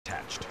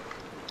Attached.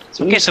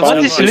 Okay, so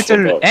what this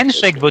little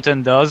handshake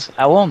button does,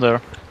 I wonder.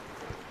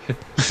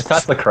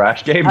 That's the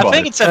crash game button. I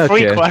think it's a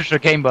free crash the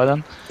game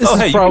button. Oh,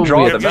 hey, you can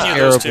draw the map.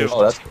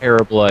 That's a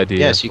terrible idea.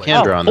 Yes, you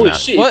can draw on the Holy map.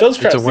 shit, it does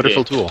crash It's a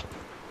wonderful tool.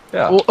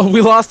 Yeah. Well,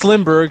 we lost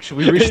Limburg. Should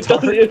we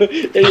restart?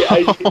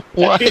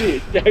 What?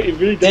 It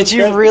really does Did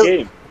you crash the really?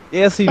 game.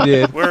 Yes, he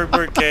did. We're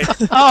okay.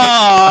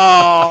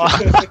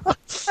 Oh!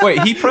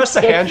 Wait, he pressed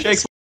the handshake.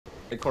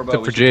 Hey, Corbeau,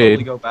 we should Jade.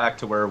 totally go back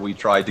to where we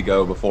tried to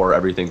go before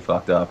everything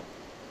fucked up.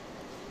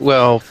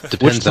 Well,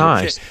 depends Which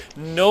on time?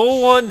 No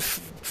one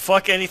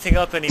fuck anything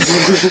up anymore.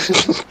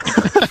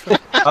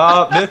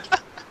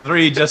 Myth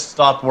 3 just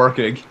stopped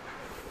working.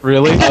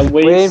 Really? I'm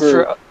Waiting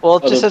for well,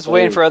 it other just says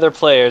waiting players. for other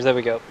players. There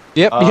we go.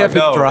 Yep, No, it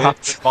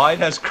dropped. mine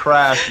has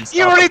crashed and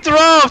You stuff. already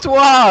dropped!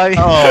 Why?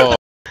 Oh,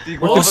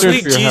 Oh, concerned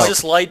sweet for your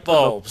Jesus, light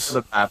bulbs.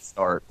 The map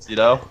starts, you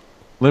know?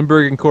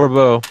 Limburg and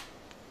Corbeau.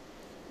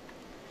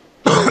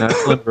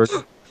 That's Limburg.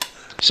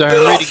 sorry,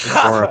 I'm reading the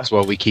forums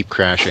while we keep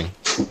crashing.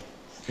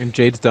 And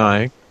Jade's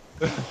dying.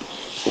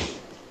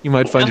 You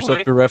might find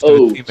yourself bereft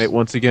Oh. of a teammate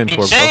once again,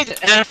 Corbeau. Jade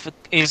F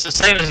is the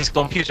same as his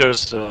computer,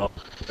 so...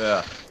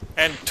 Yeah.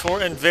 And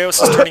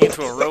Vaos is turning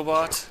into a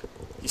robot.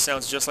 He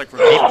sounds just like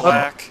Renee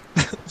Black.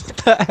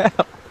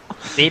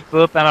 Beep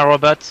boop, I'm a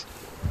robot.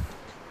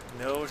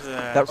 No to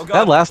that.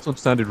 That last one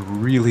sounded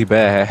really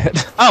bad.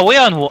 Oh,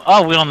 we're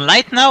on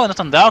light now, not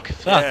on dark?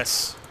 Fuck.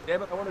 Yes.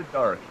 Damn it, I wanted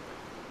dark.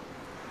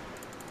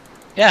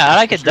 Yeah, I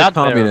like it You're dark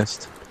better.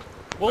 communist.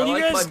 Well, I you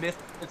like guys. my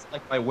myth, it's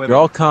like my women. You're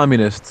all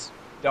communists.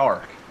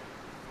 dark.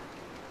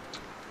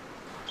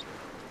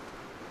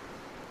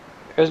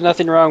 There's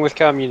nothing wrong with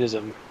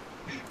communism,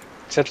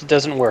 except it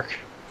doesn't work.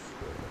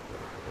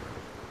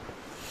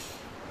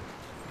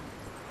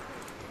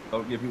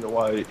 Don't give me the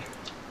white.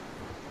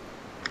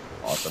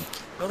 Awesome.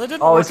 No, that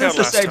didn't Oh, work is this out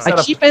the last same time. setup?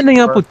 I keep ending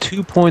up with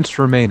 2 points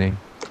remaining.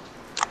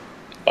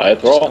 Buy a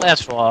thrall.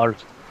 That's for all.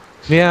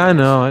 Yeah, I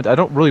know. I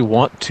don't really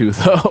want to,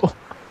 though.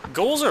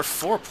 Goals are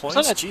 4 points.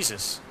 not-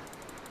 Jesus.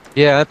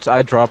 Yeah,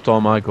 I dropped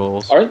all my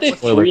goals. Aren't they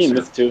Spoiler. 3 in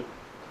Myth 2?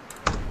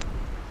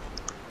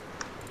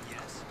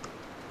 Yes.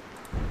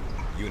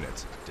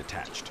 Unit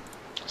detached.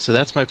 So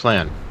that's my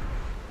plan.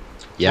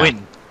 Yeah,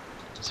 Win.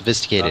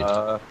 sophisticated.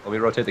 Let me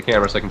rotate the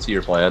camera so I can see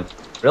your plan.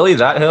 Really?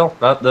 That hill?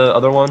 Not the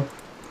other one?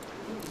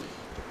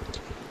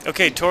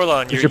 Okay,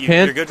 Torlon, Is you're, your you're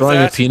pants good with drawing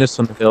a that? penis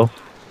on the hill?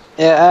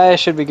 Yeah, I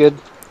should be good.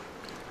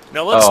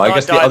 No, let's I not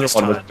guess the die other this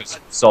one time. was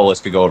Solus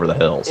could go over the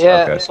hills.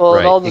 Yeah, Okay. well,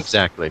 right, all the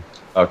exactly.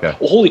 Okay.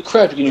 Well, holy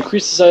crap, you can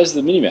increase the size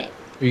of the minimap.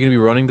 Are you going to be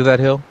running to that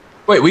hill?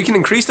 Wait, we can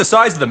increase the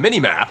size of the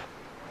mini-map?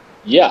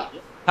 Yeah.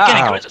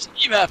 How?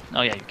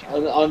 Oh yeah, you can.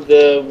 On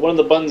the one of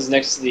the buttons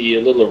next to the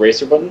little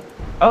eraser button.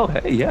 Oh,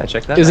 hey, yeah,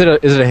 check that Is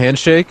out. it a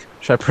handshake?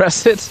 Should I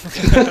press it?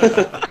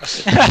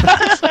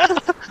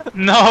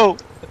 No!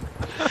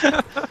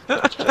 I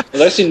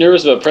was actually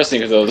nervous about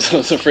pressing it because I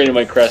was afraid it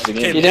might crash the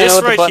Okay, game. You don't know this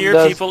what the right button here,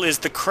 does. people, is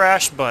the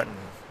crash button.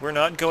 We're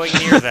not going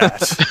near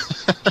that.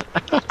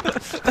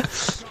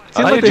 Seems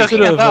are like you they talking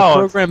should have about?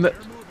 programmed that.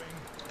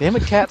 Damn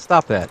it, cat!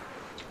 Stop that.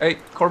 Hey,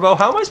 Corbeau,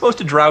 how am I supposed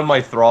to drown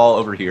my thrall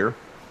over here?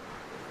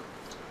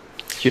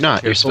 You're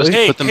not. You're supposed to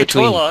Hey, put them hey,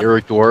 between Torlon, your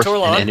dwarf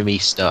Torlon. and enemy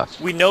stuff.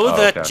 We know Oh,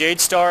 that okay.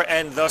 Jade Star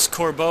and thus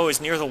Corbeau is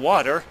near the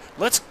water.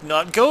 Let's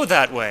not go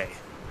that way.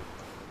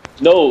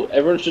 No,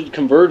 everyone should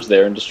converge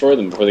there and destroy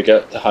them before they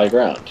get to high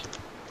ground.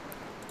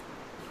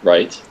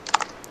 Right?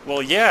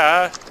 Well,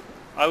 yeah.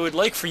 I would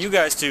like for you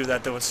guys to do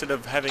that, though, instead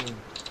of having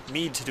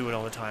me to do it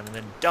all the time and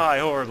then die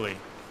horribly.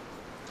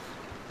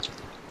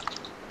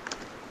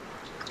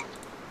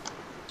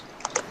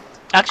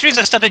 Actually,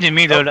 they started in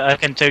the middle, I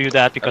can tell you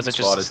that, because I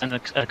I'm just sent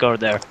a card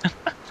there.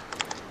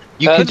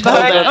 You can don't tell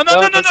go that. No,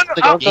 no, no, don't- no, no, no.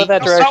 Don't go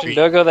that Oh, direction. sorry.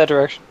 Don't go that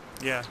direction.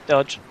 Yeah.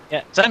 Dodge.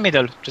 Yeah, it's in the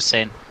middle, just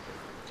saying.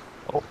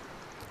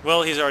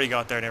 Well, he's already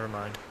got there, never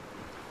mind.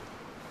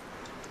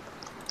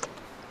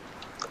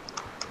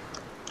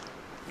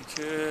 We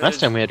could... Last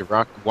time we had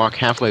to walk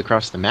halfway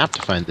across the map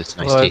to find this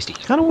nice, Well, tasty. I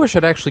kind of wish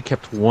I'd actually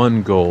kept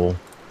one goal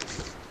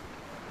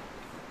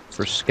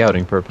for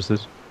scouting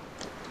purposes.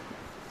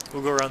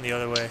 We'll go around the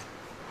other way.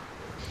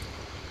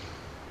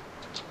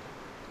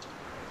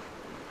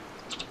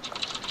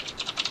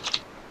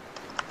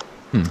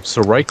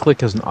 So right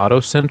click as an auto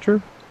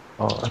center?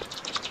 Odd.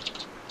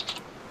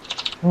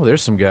 Oh,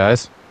 there's some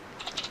guys.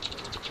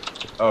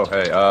 Oh,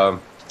 hey,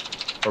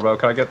 Corbeau,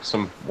 can I get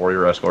some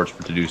warrior escorts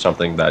to do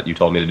something that you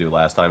told me to do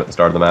last time at the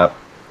start of the map?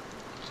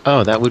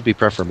 Oh, that would be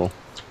preferable.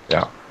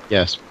 Yeah.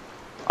 Yes.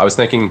 I was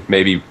thinking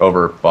maybe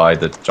over by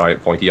the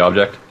giant pointy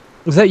object.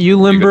 Is that you,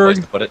 Be a good place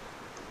Limburg? to put it.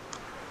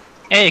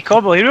 Hey,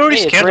 Corbeau, you're really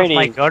Hey, it's scared of my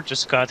raining. guard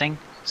just scouting?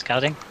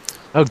 Scouting?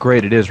 Oh,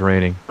 great, it is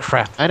raining.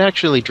 Crap. I'd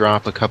actually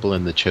drop a couple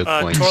in the choke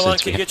points. Torlon,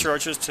 since can we you get have- your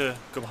archers to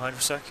go behind for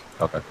a sec?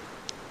 Okay.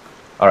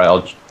 Alright,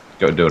 I'll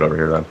go do it over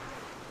here then.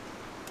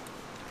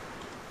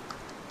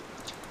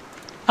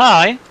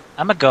 Hi,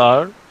 I'm a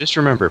guard. Just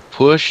remember,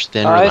 push,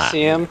 then I relax.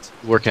 see him.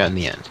 Work out in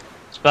the end.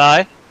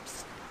 Spy.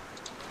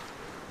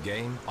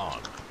 Game on.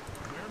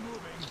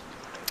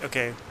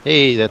 Okay.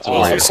 Hey, that's a Oh,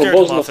 warrior. If you scared them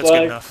Corbeau's on off, the that's good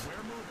flag. enough.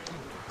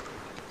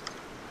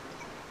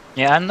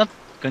 Yeah, I'm not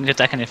Couldn't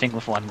attack anything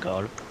with one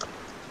goal.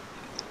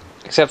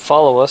 Except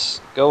follow us.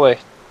 Go away.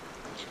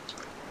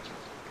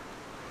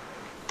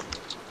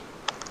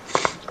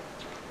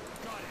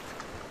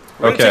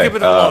 We're gonna Okay, take a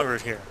bit of a long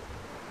route here.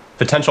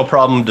 Potential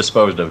problem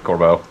disposed of,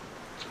 Corbeau.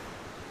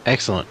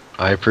 Excellent.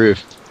 I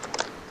approve.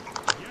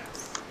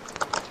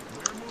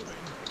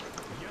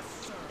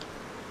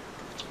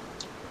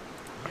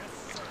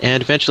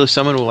 And eventually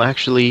someone will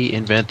actually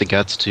invent the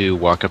guts to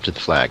walk up to the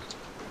flag.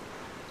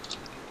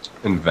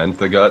 Invent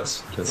the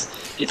guts.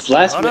 It's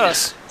last Not minute.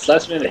 us. It's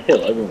last minute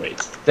hill. Everyone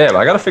waits. Damn,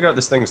 I gotta figure out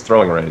this thing's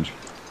throwing range.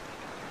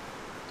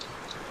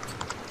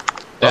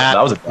 That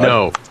was a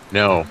dud.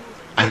 No.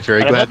 I'm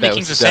very But I'm glad not that making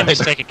was the same done.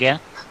 mistake again.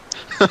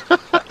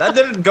 That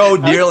didn't go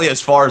nearly as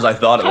far as I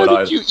thought it How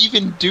would. did you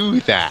even do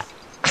that?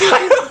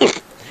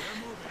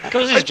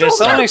 Because it's just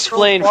Someone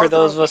explain for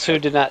those of us who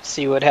did not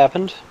see what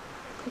happened.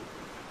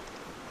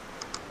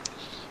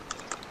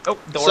 Oh,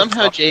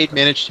 Somehow Jade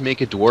managed to make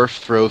a dwarf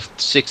throw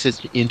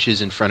 6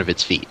 inches in front of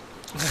its feet.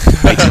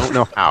 I don't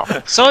know how.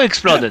 so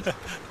exploded.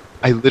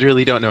 I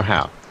literally don't know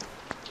how.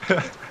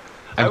 I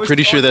I'm was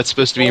pretty sure throwing that's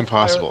supposed to be the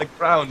fire at impossible. the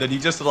ground, and he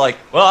just like,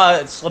 well,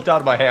 it slipped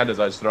out of my hand as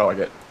I was throwing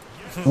it.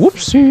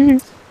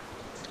 Whoopsie.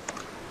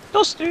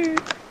 Toasty.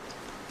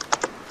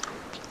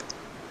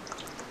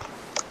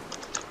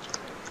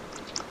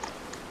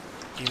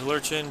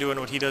 EvilUrchin doing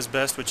what he does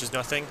best, which is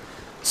nothing.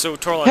 So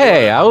Torlon,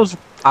 Hey, I was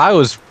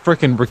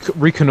freaking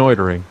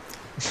reconnoitering.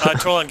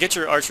 Torlon, get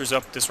your archers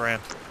up this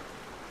ramp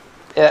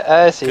Yeah,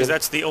 I see. because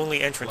that's the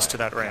only entrance to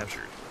that ramp.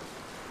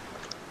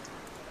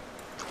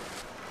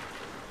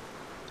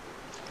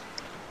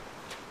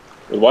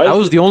 Why I is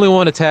was it- the only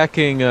one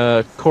attacking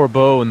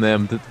Corbeau and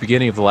them at the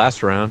beginning of the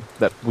last round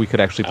that we could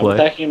actually I'm play.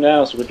 attacking him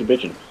now, so quit your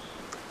bitching.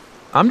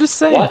 I'm just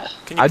saying. What?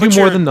 Can you I do put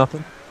more your- than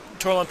nothing.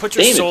 Torlon, put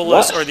your Damn it,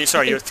 soulless, what? or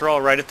sorry, your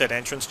thrall right at that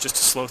entrance just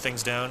to slow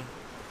things down.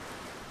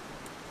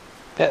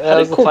 Yeah, How that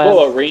was did the plan.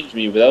 Corbeau outrange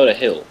me without a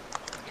hill?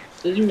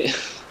 Did you mean?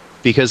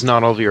 Because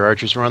not all of your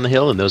archers were on the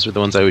hill, and those were the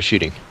ones I was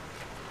shooting.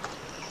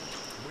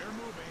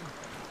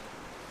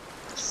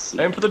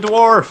 Aim for the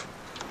dwarf.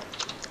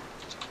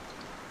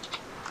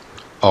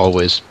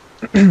 Always.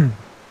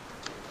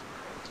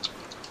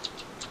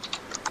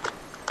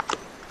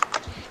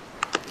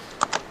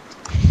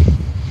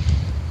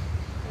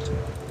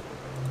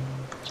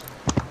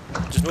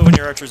 Just moving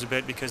your archers a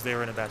bit because they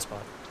were in a bad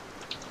spot.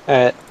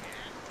 Alright.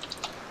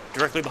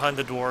 Directly behind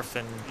the dwarf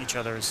and each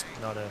other is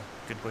not a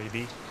good way to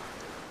be.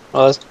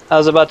 Well, I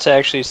was about to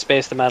actually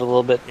space them out a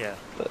little bit. Yeah.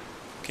 But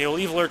Okay, well,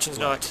 EvilUrchin's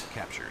not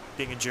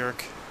being a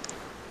jerk.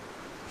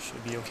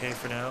 Should be okay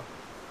for now.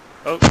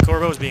 Oh,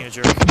 Corbeau's being a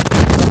jerk.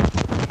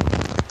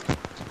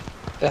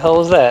 the hell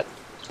was that?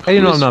 How do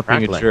you know Who's I'm not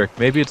being a crackling? jerk?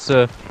 Maybe it's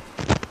a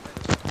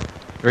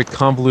very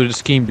convoluted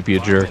scheme to be a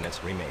jerk.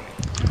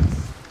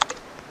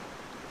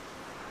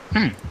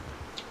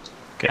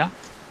 Okay.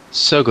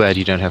 So glad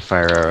you don't have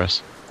fire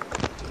arrows.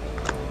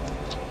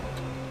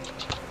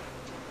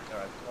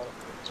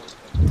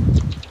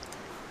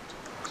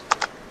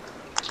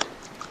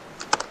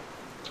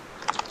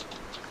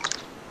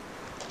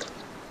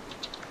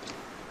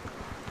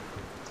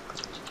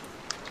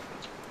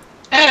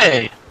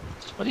 Hey!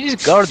 What did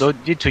this guard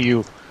did to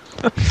you?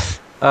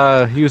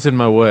 He was in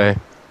my way.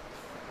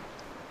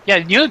 Yeah,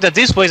 you know that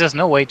this way there's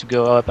no way to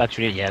go up.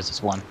 Actually, yes,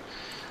 there's one.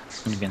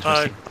 It's gonna be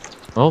interesting.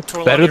 Well,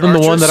 Torlon, better your than the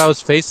one archers? that I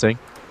was facing.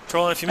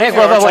 Torlon, if you Hey, move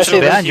your well, archers I see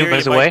over behind you, here, by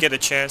you the might way. get a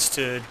chance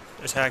to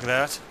attack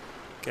that.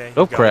 Okay.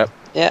 Oh you've got crap.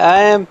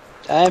 Yeah,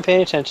 I am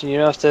paying attention. You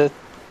don't have to.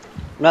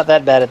 I'm not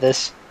that bad at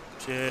this.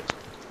 it. Shit.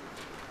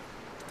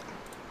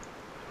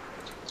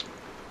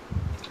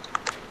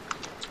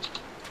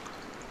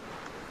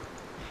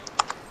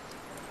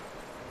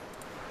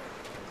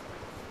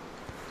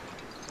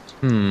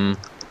 Hmm.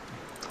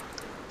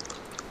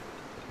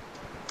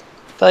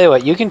 Tell you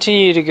what, you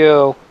continue to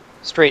go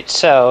straight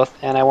south,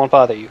 and I won't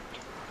bother you.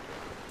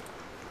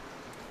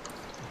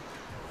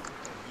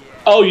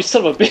 Oh, you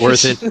son of a bitch!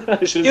 Worth it.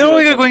 I should've You know said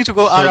we're going to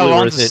go all Totally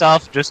around worth the it.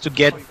 south just to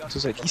get to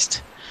the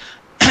east.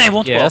 I won't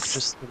walk. Yes.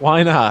 Just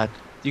Why not?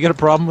 You got a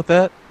problem with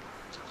that?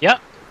 yeah.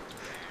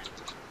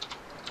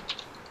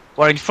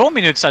 Well, in 4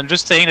 minutes, I'm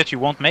just saying that you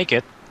won't make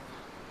it.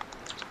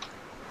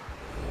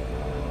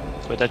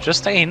 But I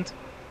just ain't.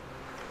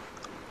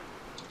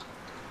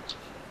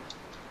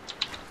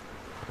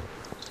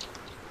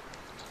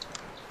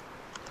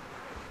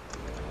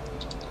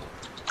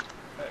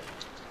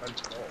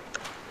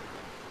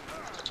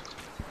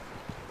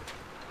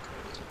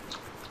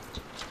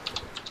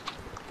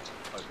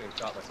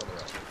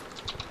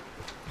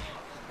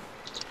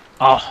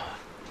 Oh,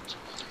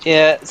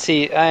 Yeah,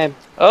 see, I am.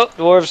 Oh,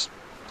 dwarves.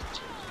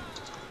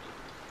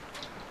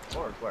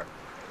 Where?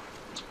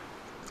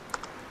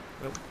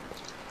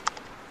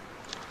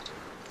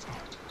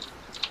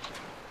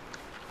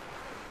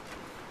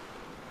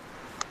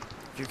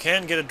 If you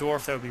can get a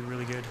dwarf, that would be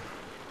really good.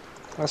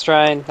 Let's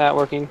try. Not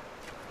working.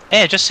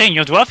 hey, just saying,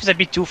 your dwarf is a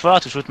bit too far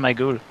to shoot my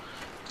goal.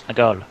 A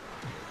goal.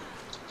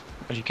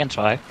 But you can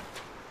try.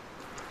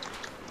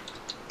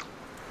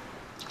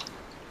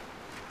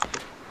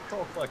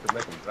 Control collector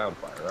making ground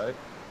fire, right?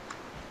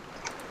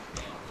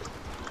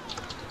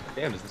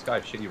 Damn, does this guy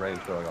have shitty range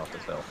throwing off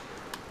this hill?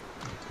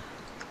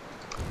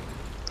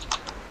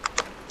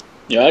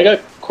 Yeah, I got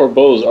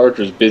Corbeau's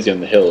archers busy on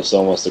the hill if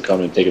someone wants to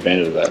come and take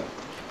advantage of that.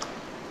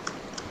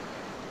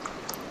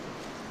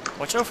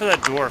 Watch out for that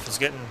dwarf. It's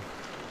getting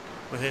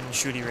within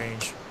shooty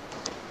range.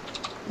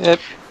 Yep.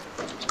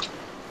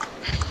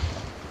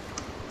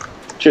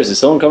 Cheers, is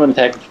someone come and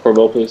attack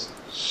Corbeau, please?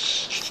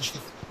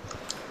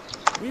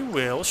 We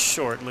will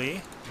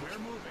shortly.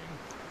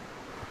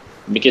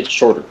 Make it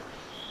shorter.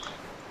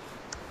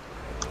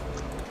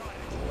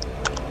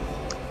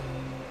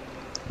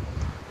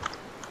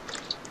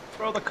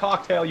 Throw the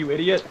cocktail, you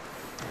idiot!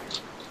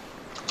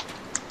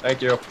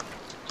 Thank you.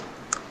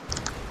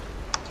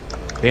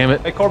 Damn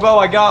it. Hey, Corbeau,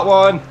 I got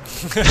one!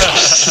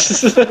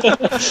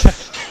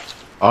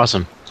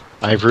 Awesome.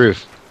 I have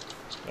roof.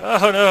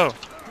 Oh no!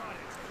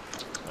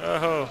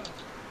 Oh,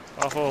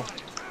 awful.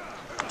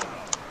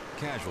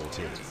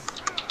 Casualty.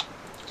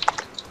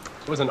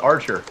 It was an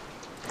archer.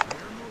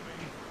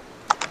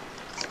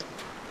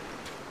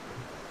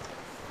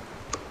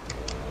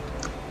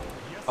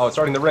 Oh, it's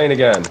starting to rain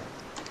again.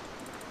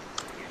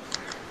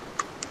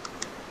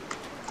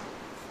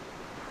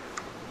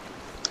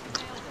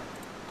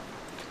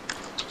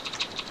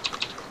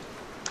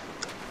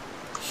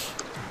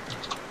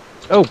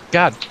 Oh,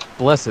 God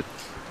bless it.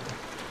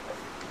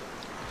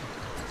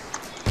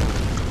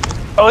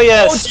 Oh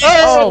yes.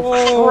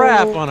 Oh,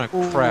 crap on a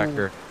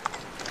cracker.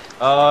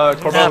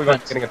 Corbeau, we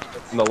got getting it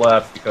from the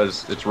left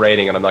because it's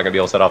raining and I'm not going to be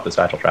able to set off the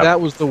satchel trap. That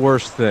was the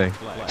worst thing.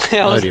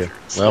 That was Oh dear.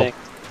 Well,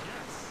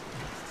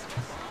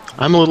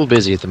 I'm a little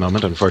busy at the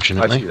moment, I see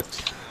unfortunately.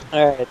 this.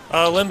 all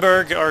right.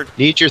 Limburg, or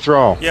Need your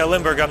thrall. yeah,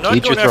 Limburg. I'm not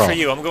Eat your going after thrall.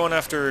 you. I'm going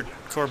after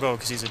Corbeau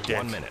because he's a dick.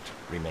 1 minute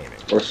remaining.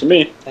 Works for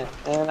me.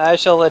 And I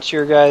shall let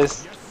your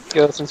guys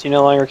go since you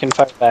no longer can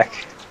fight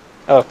back.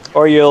 Oh,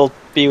 or you'll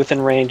be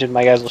within range and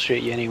my guys will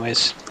shoot you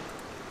anyways.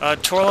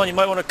 Torlon, you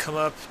might want to come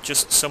up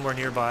just somewhere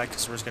nearby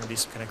because there's going to be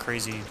some kind of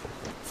crazy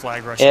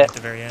flag rushing Yeah. at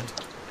the very end.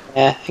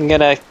 Yeah, I'm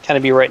gonna kind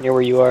of be right near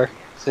where you are.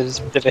 So there's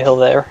a bit of a hill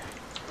there.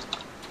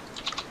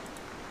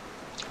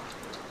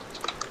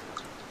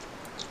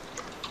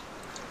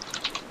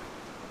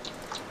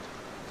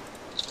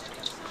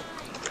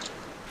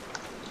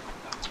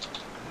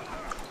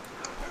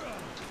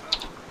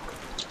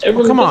 Oh,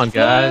 Everyone come but on, the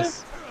flag.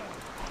 guys.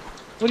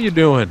 What are you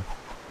doing?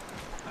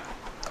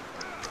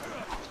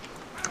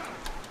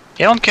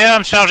 I don't care,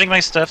 I'm charging my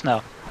stuff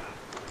now.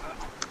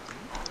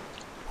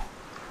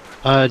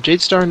 Jade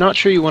Star, not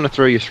sure you want to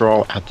throw your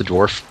thrall at the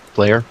dwarf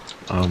player.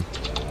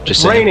 It's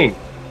Just saying. raining!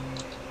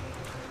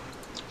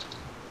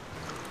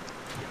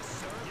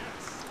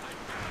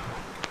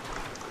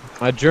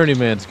 My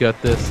journeyman's got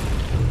this.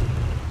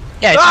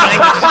 Yeah, it's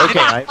fine.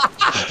 Okay,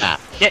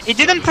 Yeah, it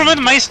didn't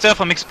prevent my stuff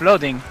from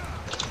exploding.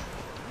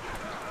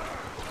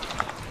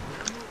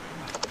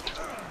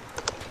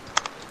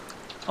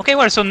 Okay,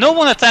 well, so no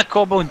one attacked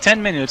Corbeau in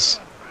 10 minutes.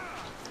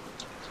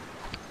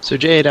 So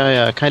Jade,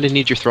 I kind of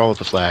need your thrall at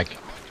the flag.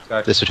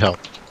 Okay. This would help.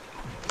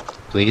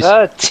 Please.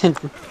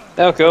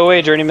 No, go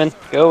away, journeyman.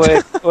 Go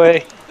away. Go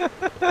away.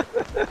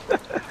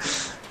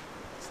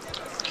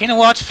 You know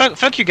what?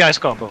 Fuck you guys,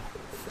 Corbeau.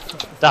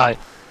 Die.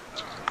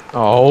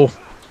 Oh.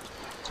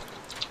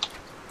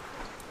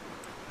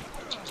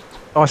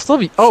 Oh, I still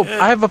have. Oh,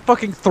 I have a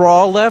fucking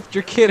thrall left.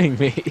 You're kidding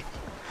me.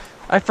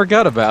 I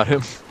forgot about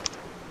him.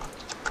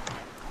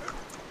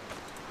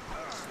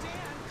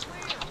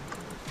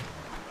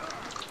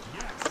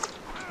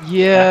 I can't do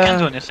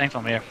Yeah. anything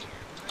from here.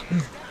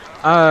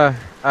 I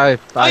you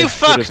should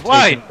fucked? have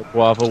Why? taken what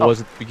Guava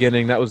was at the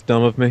beginning. That was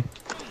dumb of me.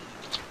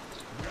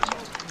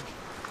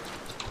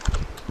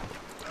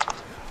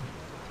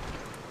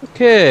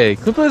 Okay,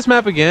 can we play this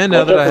map again now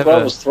Watch that out I for have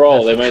Bravo's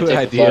thrall, they a might good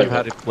take the idea flag. of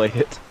how to play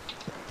it?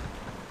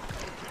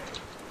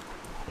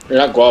 You're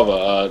not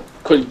Guava.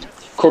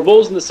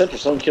 Corbeau's in the center,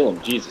 someone kill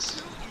him.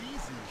 Jesus.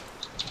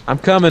 I'm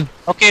coming.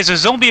 Okay, the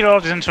zombie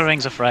lord is entering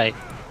the fray.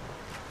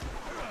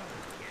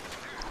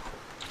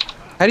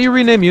 How do you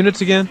rename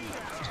units again?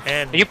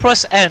 And You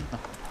press N. You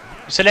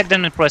select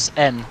them and press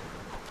N.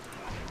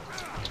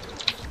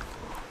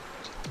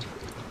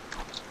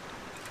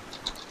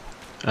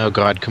 Oh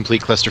god,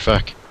 complete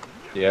clusterfuck.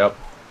 Yep.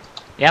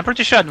 Yeah, I'm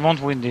pretty sure I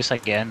won't win this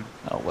again.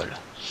 Oh well.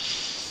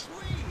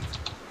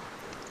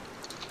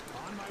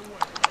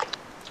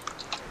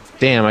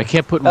 Damn, I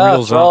can't put Ah,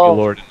 real thrall.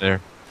 zombie lord in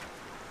there.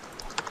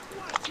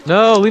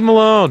 No, leave him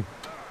alone.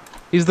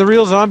 He's the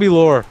real zombie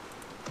lore.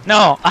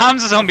 No, I'm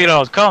the zombie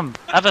lord. Come,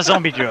 have a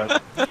zombie duel.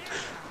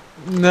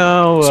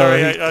 No,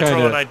 sorry, he's kinda-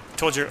 Torlon, I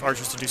told your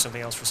archers to do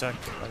something else for a sec.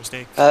 My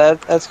mistake.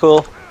 That's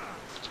cool.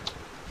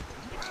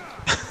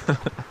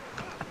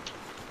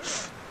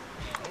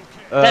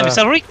 Damn, it's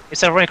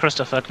a really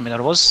clusterfuck. I mean,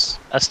 there was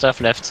stuff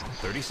left.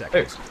 30 Hey,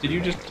 seconds. did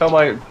you just tell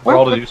my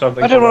thrall to do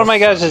something? Why did one of my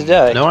guys just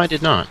die? No, I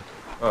did not.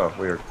 Oh,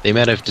 weird. They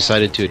might have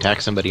decided to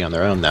attack somebody on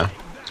their own, though.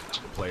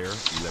 Player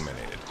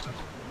eliminated.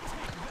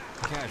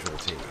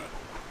 Casualty.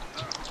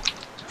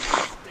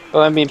 Oh,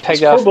 I'm being Is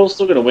pegged off. Corbeau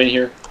still gonna win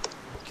here?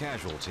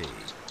 Casualty.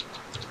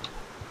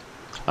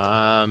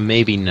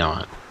 Maybe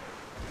not.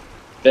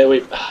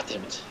 Wait. Ah,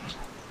 damn it.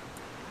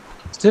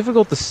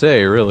 difficult to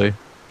say, really.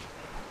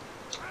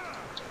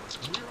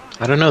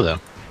 I don't know though.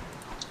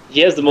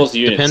 He has the most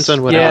units. Depends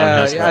on what Yeah, Alan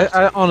has left.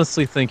 I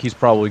honestly think he's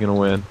probably going to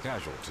win.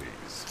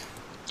 Casualties.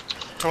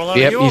 Torlon,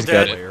 Yep, are you all he's got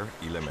dead? it. Player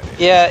eliminated.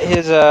 Yeah,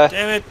 his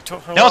Damn it,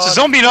 Torlon. No, the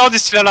zombie lord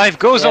is still alive.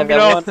 Go, yeah, zombie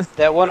lord.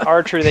 that one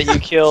archer that you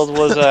killed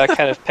was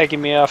kind of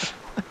pegging me off.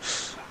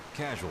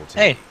 Casualty.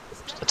 Hey,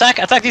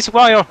 attack this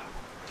warrior.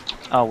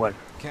 Oh well.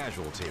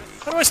 Casualty.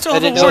 How do I still I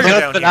have a didn't know warrior that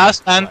down The here?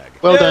 last man.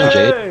 Well done,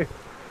 Jade.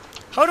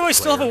 How do I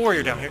still have a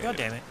warrior down here? God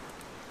damn it.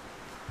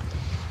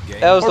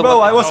 That was the Corbeau,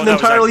 one. I wasn't that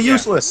was entirely actually- yeah.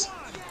 useless.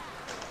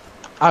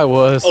 I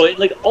was. Oh,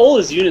 like all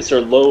his units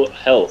are low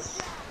health.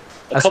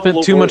 A I couple spent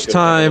low too much warriors.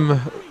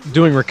 time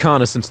doing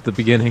reconnaissance at the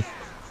beginning.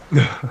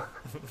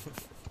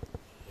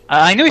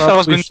 I knew if I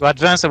was Probably going to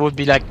advance, I would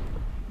be like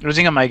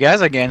losing on my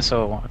guys again.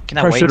 So I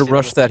cannot I wait. should have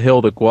rushed that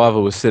hill that Guava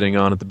was sitting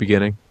on at the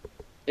beginning.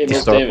 Hey, to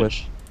most start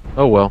damage.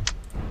 Oh well.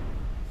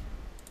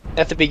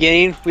 At the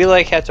beginning, we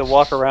like had to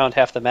walk around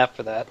half the map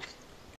for that.